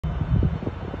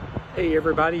Hey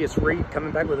everybody, it's Reed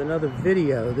coming back with another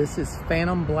video. This is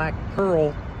Phantom Black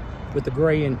Pearl with the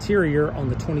gray interior on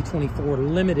the 2024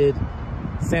 Limited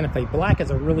Santa Fe. Black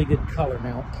is a really good color.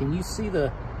 Now, can you see I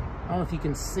don't know if you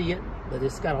can see it, but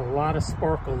it's got a lot of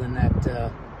sparkle in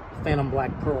that Phantom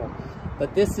Black Pearl.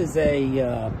 But this is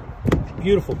a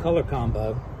beautiful color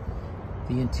combo.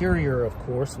 The interior, of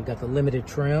course, we got the limited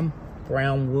trim,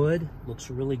 brown wood, looks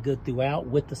really good throughout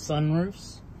with the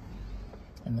sunroofs.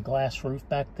 And the glass roof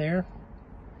back there.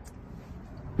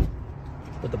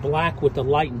 But the black with the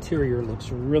light interior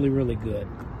looks really, really good.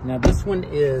 Now this one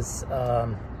is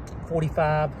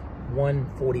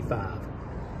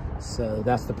 $45,145. So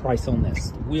that's the price on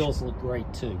this. The wheels look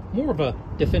great too. More of a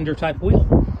Defender type wheel.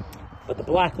 But the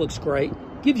black looks great.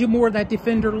 Gives you more of that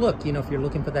Defender look. You know, if you're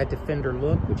looking for that Defender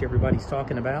look, which everybody's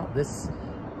talking about, this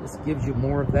gives you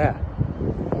more of that.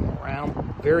 Around,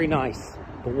 very nice.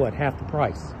 But what, half the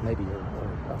price, maybe, or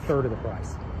a third of the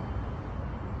price.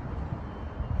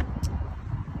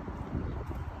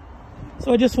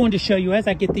 So I just wanted to show you, as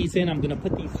I get these in, I'm gonna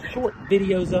put these short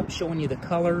videos up showing you the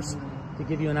colors to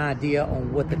give you an idea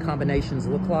on what the combinations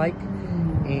look like.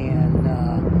 And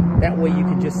that way you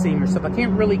can just see them yourself. I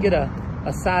can't really get a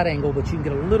side angle, but you can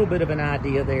get a little bit of an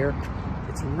idea there.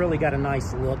 It's really got a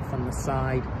nice look from the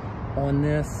side on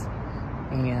this.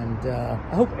 And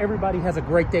I hope everybody has a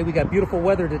great day. We got beautiful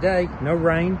weather today, no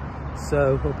rain.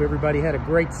 So hope everybody had a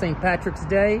great St. Patrick's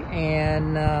Day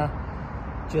and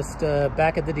just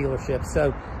back at the dealership.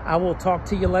 So I will talk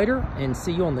to you later and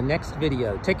see you on the next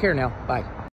video. Take care now. Bye.